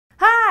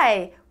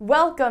Hi,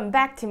 welcome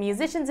back to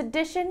Musicians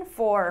Edition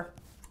for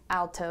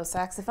alto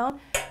saxophone.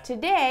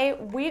 Today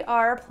we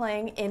are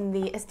playing in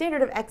the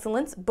Standard of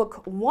Excellence,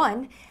 Book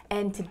 1,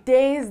 and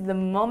today's the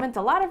moment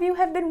a lot of you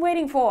have been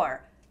waiting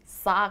for,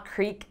 Saw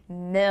Creek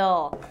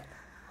Mill.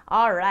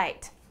 All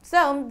right,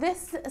 so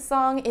this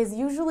song is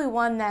usually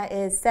one that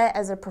is set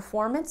as a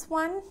performance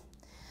one.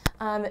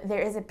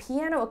 There is a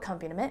piano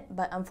accompaniment,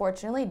 but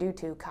unfortunately due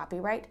to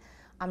copyright,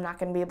 I'm not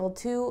going to be able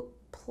to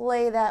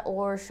play that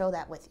or show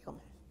that with you.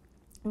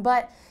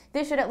 But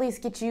this should at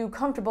least get you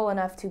comfortable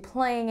enough to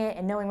playing it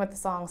and knowing what the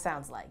song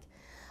sounds like.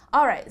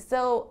 All right,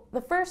 so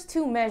the first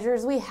two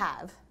measures we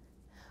have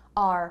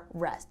are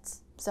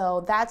rests.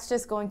 So that's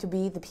just going to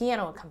be the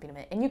piano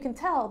accompaniment. And you can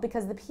tell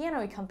because the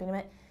piano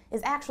accompaniment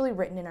is actually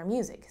written in our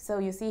music. So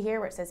you see here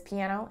where it says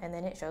piano and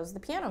then it shows the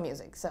piano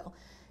music. So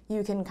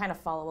you can kind of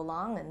follow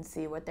along and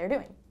see what they're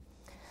doing.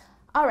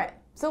 All right,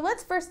 so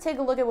let's first take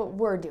a look at what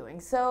we're doing.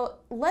 So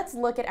let's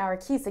look at our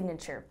key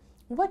signature.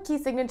 What key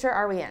signature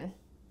are we in?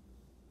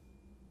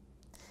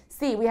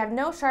 C, we have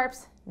no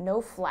sharps,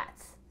 no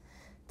flats.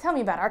 Tell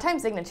me about our time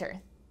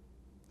signature.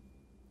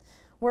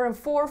 We're in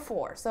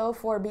 4/4, so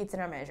 4 beats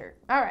in our measure.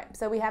 All right,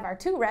 so we have our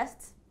 2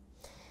 rests.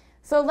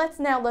 So let's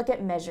now look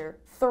at measure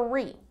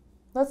 3.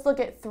 Let's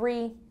look at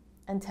 3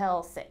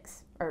 until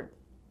 6, or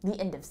the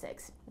end of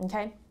 6,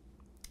 okay?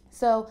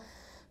 So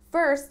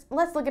first,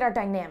 let's look at our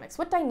dynamics.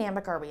 What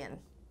dynamic are we in?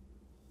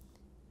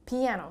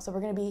 Piano, so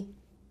we're gonna be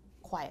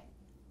quiet,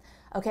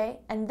 okay?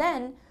 And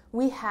then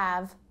we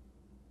have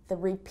the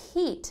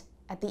repeat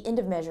at the end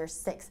of measure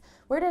 6.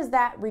 Where does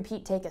that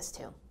repeat take us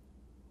to?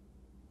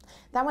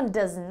 That one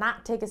does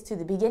not take us to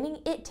the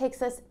beginning. It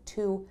takes us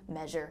to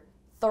measure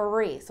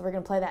 3. So we're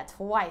going to play that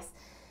twice.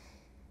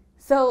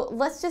 So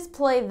let's just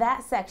play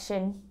that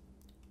section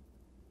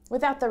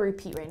without the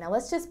repeat right now.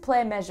 Let's just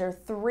play measure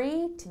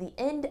 3 to the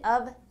end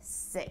of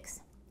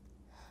 6.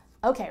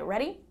 Okay,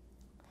 ready?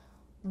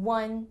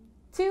 1,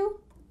 2,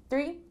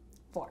 3,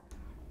 4.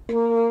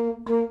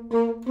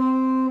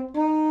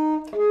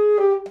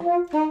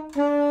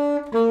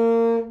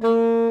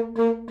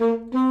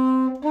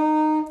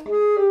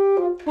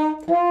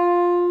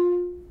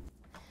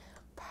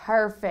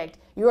 Perfect.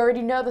 You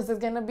already know this is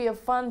going to be a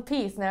fun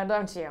piece now,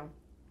 don't you?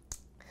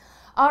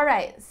 All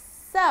right,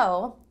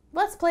 so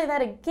let's play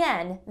that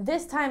again.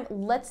 This time,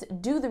 let's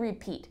do the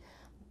repeat.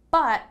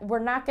 But we're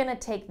not going to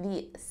take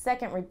the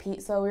second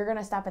repeat, so we're going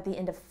to stop at the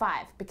end of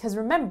 5. Because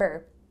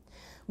remember,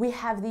 we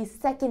have the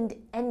second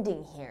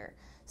ending here.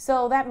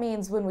 So that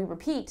means when we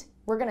repeat,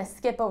 we're going to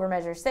skip over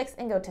measure 6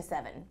 and go to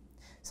 7.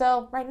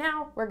 So right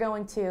now, we're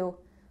going to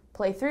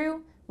play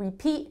through,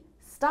 repeat,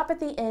 stop at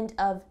the end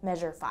of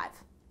measure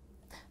 5.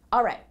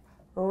 All right,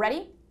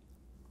 ready?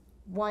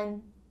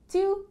 1,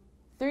 2,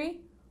 3,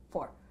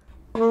 4.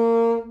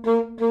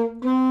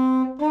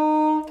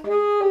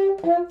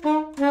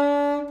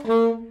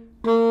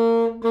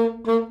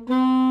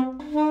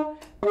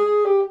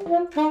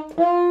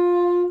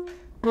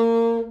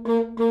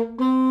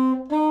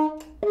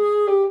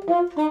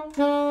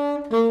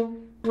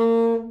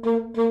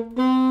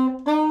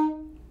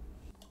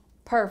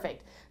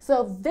 Perfect.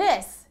 So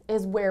this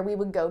is where we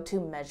would go to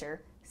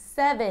measure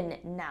 7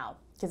 now,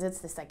 because it's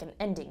the second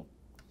ending.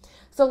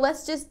 So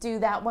let's just do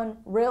that one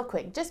real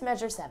quick. Just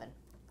measure 7.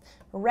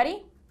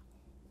 Ready?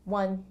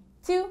 1,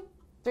 2,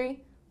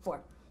 3,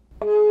 4.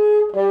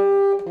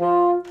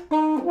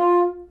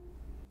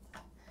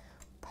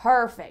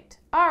 Perfect.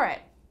 All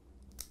right.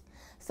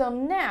 So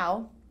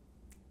now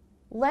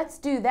let's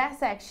do that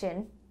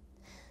section.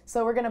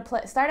 So we're going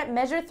to start at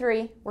measure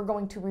 3, we're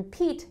going to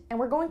repeat, and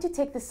we're going to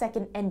take the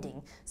second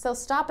ending. So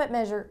stop at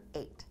measure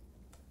 8.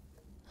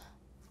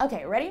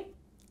 Okay, ready?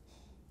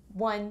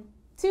 1,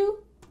 2,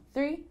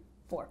 3,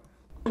 4.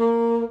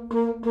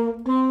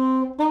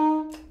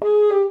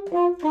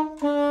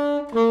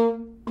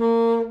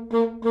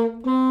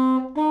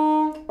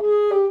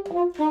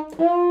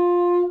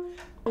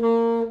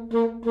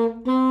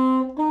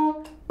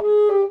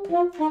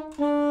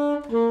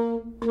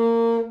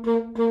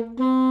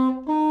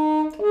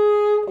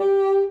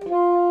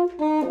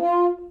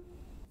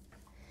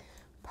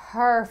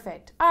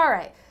 Perfect. All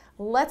right,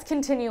 let's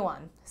continue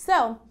on.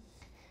 So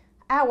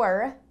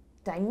our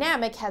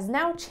dynamic has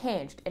now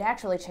changed. It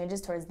actually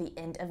changes towards the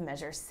end of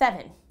measure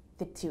 7.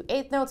 The 2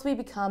 8th notes, we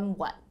become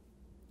what?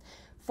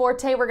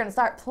 Forte, we're going to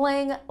start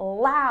playing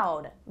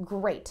loud.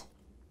 Great.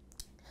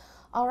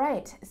 All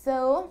right,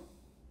 so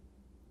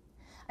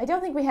I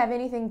don't think we have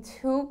anything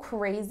too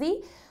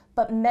crazy,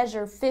 but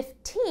measure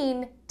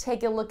 15,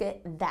 take a look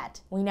at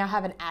that. We now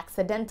have an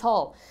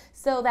accidental.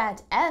 So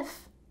that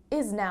F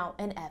is now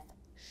an F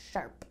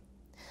sharp.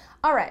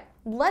 All right,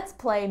 let's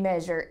play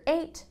measure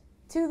 8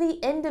 to the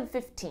end of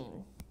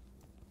 15.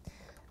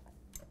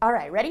 All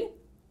right, ready?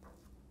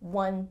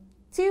 1,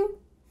 2,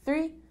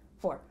 3,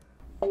 4.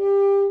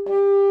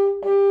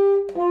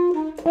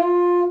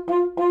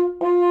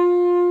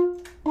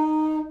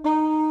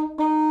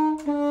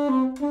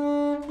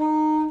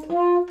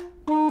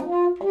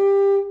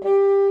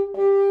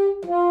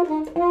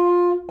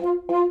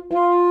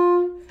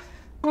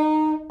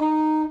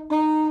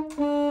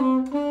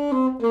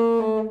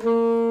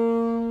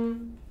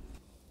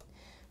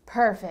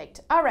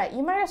 Perfect. All right,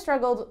 you might have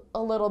struggled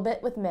a little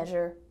bit with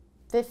measure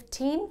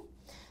 15.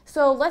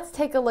 So let's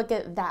take a look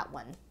at that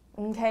one.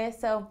 Okay,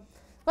 so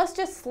let's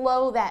just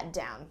slow that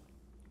down.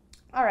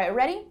 All right,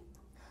 ready?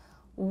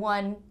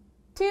 1,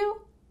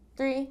 2,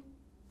 3,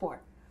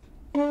 4.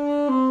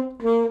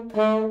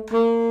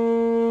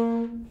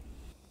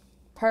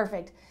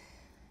 Perfect.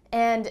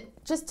 And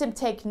just to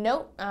take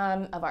note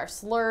of our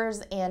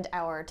slurs and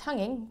our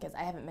tonguing, because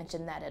I haven't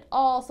mentioned that at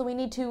all, so we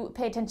need to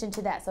pay attention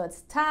to that. So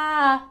it's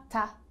ta,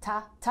 ta,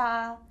 ta,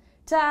 ta,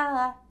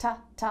 ta, ta,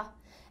 ta.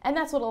 And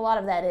that's what a lot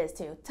of that is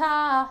too.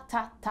 Ta,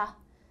 ta, ta,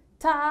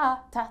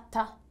 ta, ta,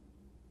 ta.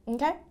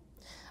 Okay?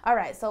 All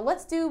right, so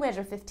let's do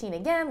measure 15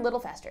 again, a little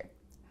faster.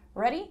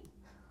 Ready?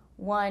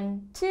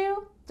 1,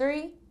 2,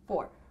 3,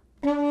 4.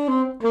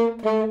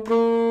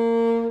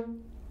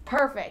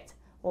 Perfect.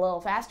 A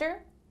little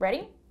faster.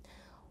 Ready?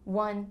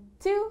 1,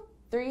 2,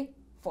 3,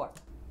 4.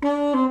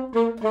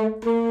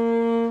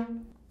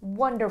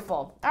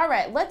 Wonderful. All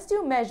right, let's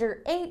do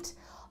measure 8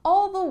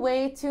 all the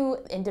way to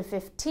into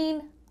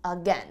 15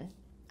 again.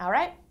 All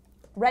right,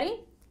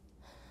 ready?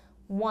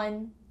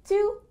 1,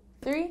 2,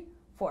 3,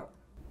 4.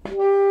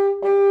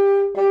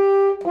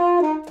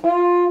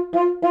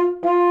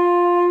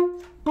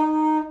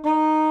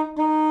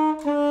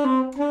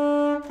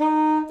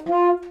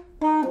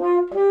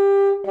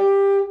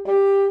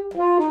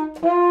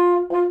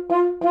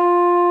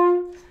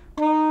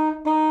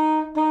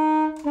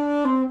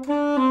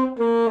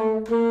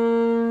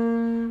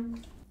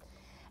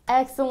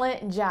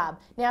 Excellent job.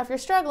 Now, if you're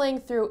struggling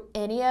through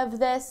any of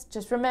this,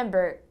 just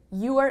remember,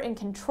 you are in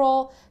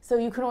control, so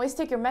you can always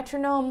take your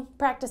metronome,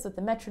 practice with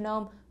the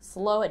metronome,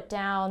 slow it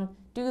down,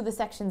 do the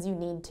sections you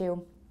need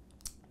to.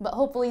 But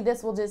hopefully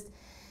this will just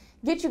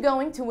get you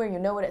going to where you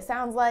know what it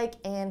sounds like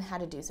and how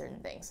to do certain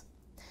things.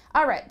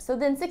 All right, so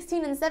then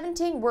 16 and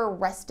 17, we're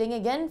resting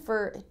again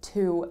for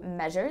 2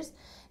 measures.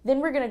 Then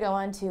we're gonna go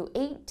on to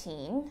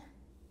 18.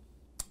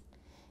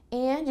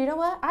 And you know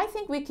what? I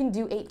think we can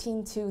do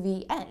 18 to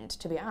the end,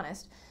 to be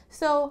honest.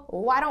 So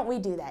why don't we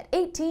do that?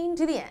 18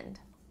 to the end.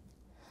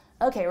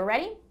 Okay, we're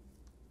ready?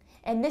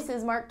 And this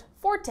is marked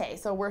forte,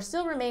 so we're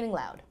still remaining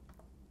loud.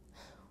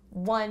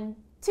 1,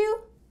 2,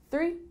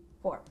 3,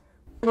 4.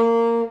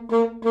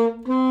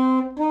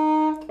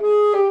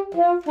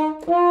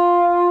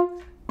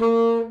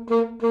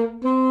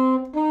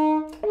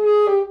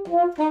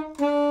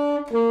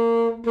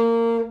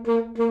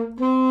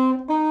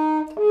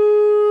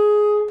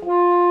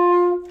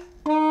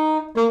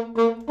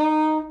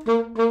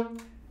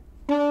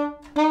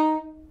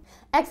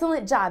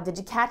 Excellent job. Did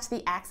you catch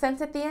the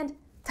accents at the end?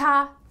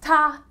 Ta,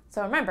 ta.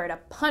 So remember to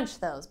punch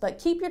those, but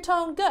keep your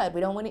tone good.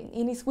 We don't want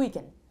any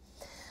squeaking.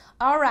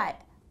 All right,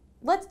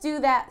 let's do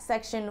that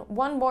section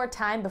one more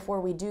time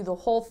before we do the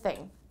whole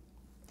thing.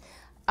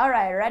 All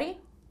right, ready?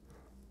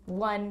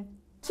 1,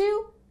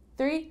 2,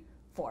 3,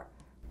 4.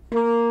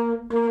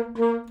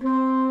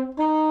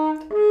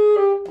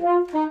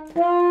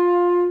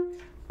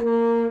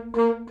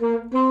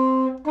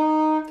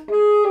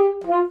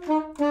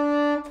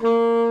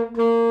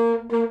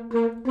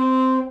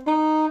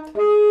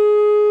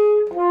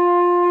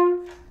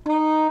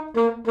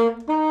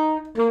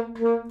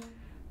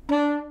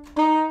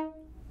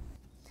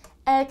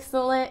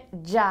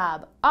 Excellent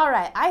job. All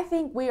right, I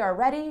think we are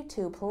ready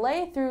to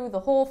play through the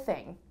whole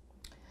thing.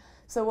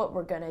 So what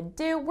we're gonna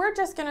do, we're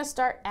just gonna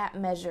start at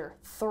measure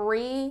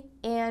 3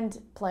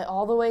 and play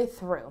all the way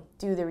through.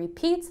 Do the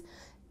repeats.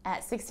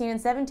 At 16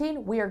 and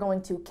 17, we are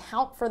going to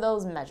count for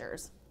those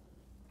measures.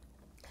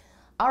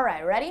 All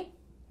right, ready?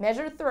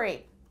 Measure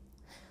 3.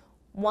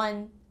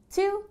 1,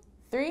 2,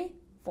 3,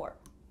 4.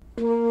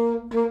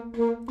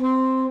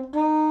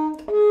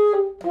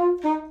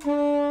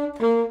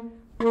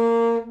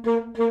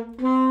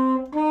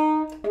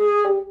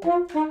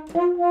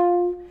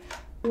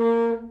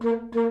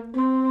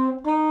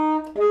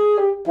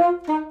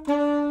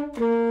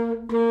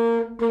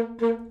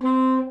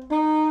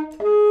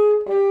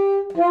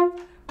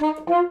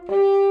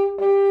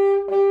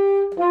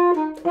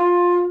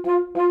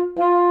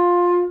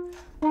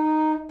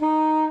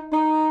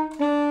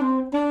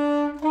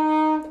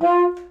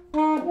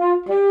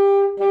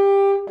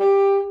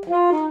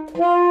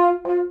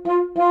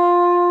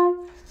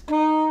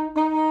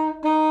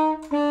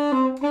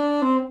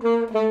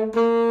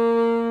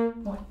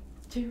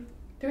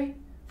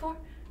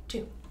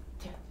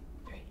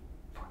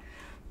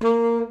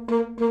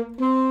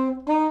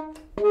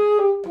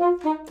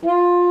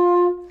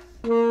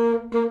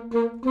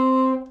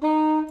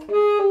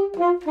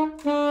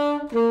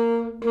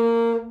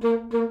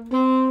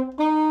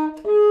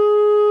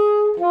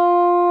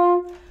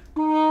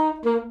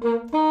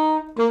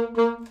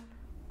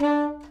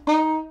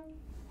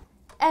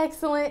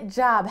 Excellent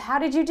job. How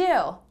did you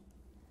do?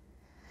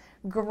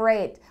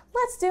 Great.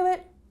 Let's do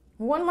it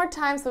one more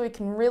time so we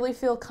can really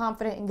feel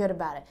confident and good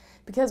about it,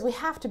 because we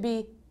have to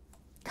be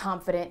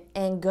confident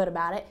and good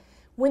about it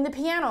when the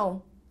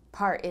piano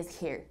part is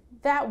here.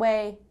 That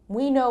way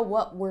we know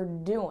what we're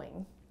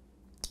doing.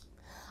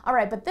 All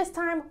right, but this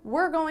time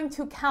we're going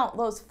to count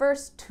those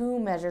first 2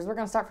 measures. We're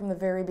going to start from the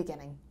very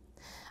beginning.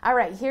 All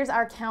right, here's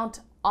our count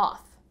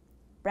off.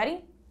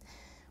 Ready?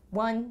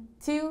 1,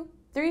 2,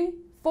 3,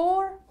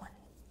 4. 1,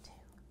 2,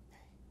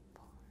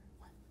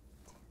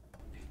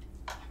 3,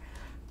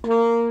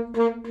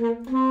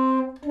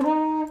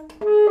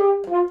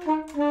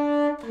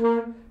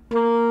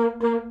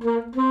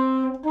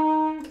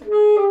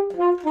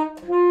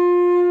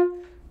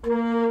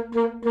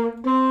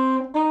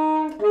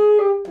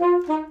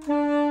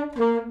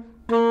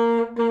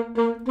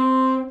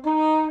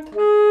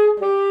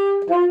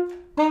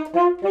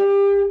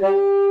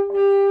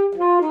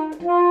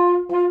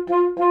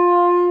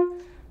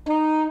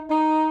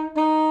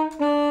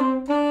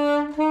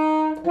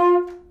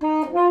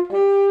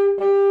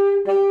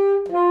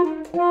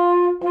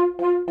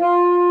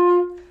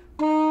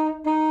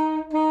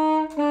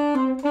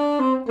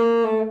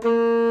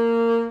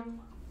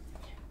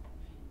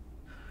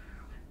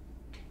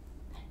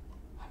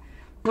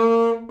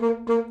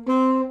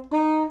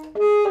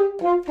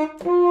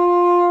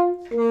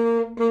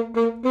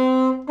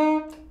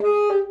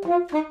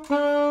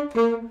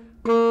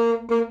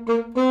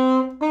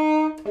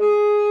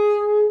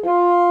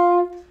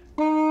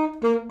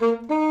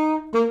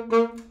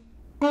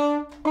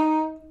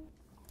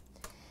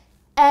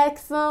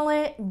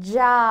 Excellent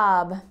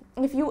job.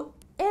 If you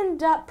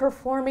end up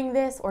performing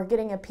this or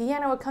getting a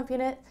piano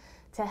accompaniment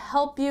to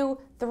help you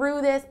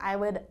through this, I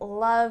would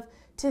love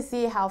to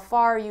see how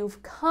far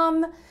you've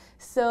come.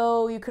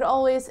 So you could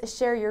always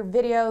share your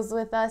videos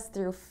with us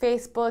through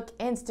Facebook,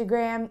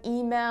 Instagram,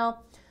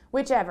 email,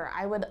 whichever.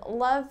 I would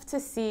love to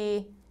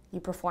see you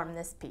perform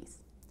this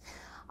piece.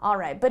 All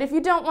right, but if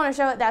you don't want to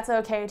show it, that's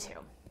okay too.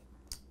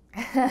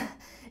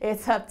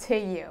 It's up to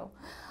you.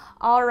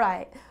 All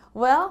right,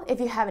 well, if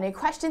you have any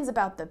questions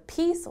about the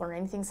piece or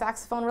anything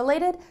saxophone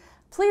related,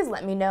 please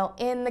let me know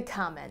in the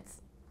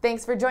comments.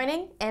 Thanks for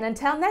joining, and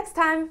until next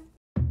time.